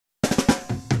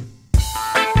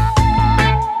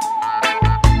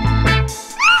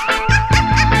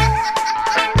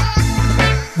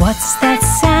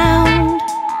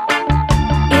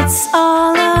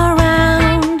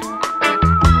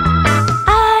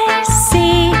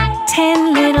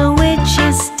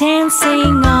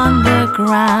dancing on the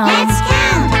ground. Let's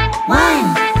count.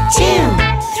 1, 2,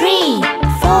 3,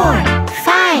 4,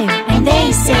 5. And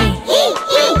they say hee,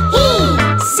 hee, hee.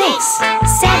 6,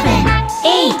 7,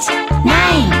 8,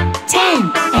 9,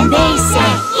 10. And they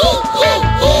say hee, hee,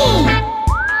 hee.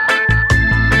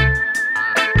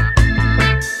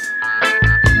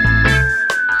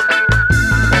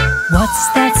 What's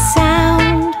that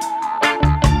sound?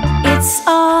 It's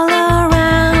all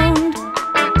around.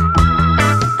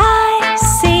 I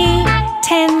see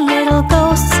 10 little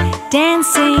ghosts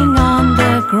dancing on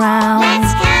the ground.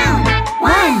 Let's count.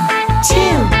 1, 2,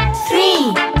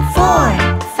 3, 4,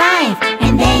 5.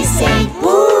 And they say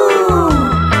boo.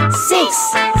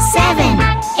 6, 7,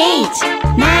 8,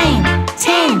 9,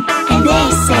 10. And they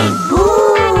say boo.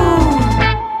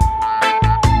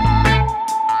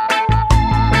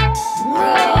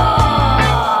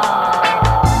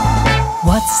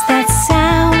 What's that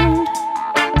sound?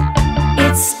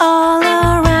 It's all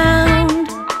around.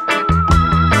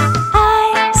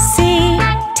 I see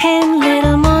 10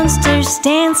 little monsters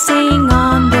dancing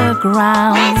on the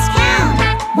ground. Let's count.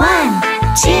 1,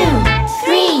 2,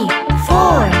 3,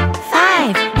 4,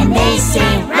 5. And they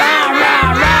say rah,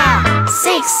 rah, rah.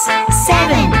 6,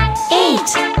 7,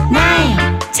 8,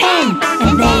 9, 10.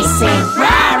 And they say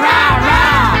rah, rah, rah.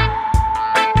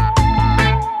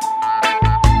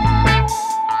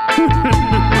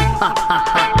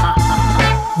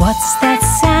 What's that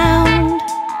sound?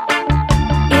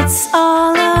 It's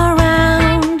all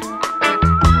around.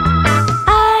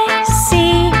 I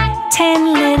see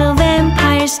 10 little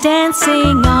vampires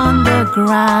dancing on the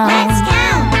ground. Let's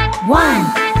count. 1,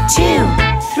 2,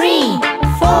 3,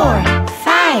 4,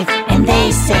 5. And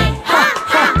they say ha,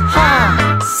 ha,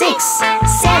 ha. 6,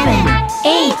 7,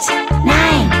 8,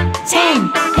 9,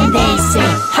 10. And they say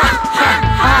ha, ha,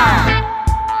 ha.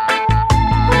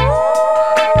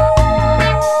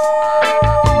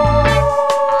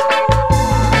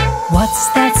 What's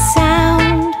that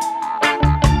sound?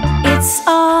 It's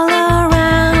all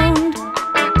around.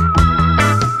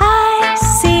 I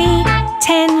see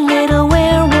 10 little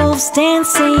werewolves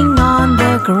dancing on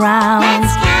the ground.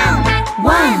 Let's count.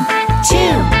 1,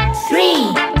 2,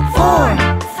 3, 4,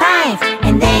 5.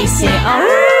 And they say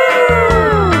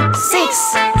oh.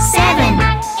 6,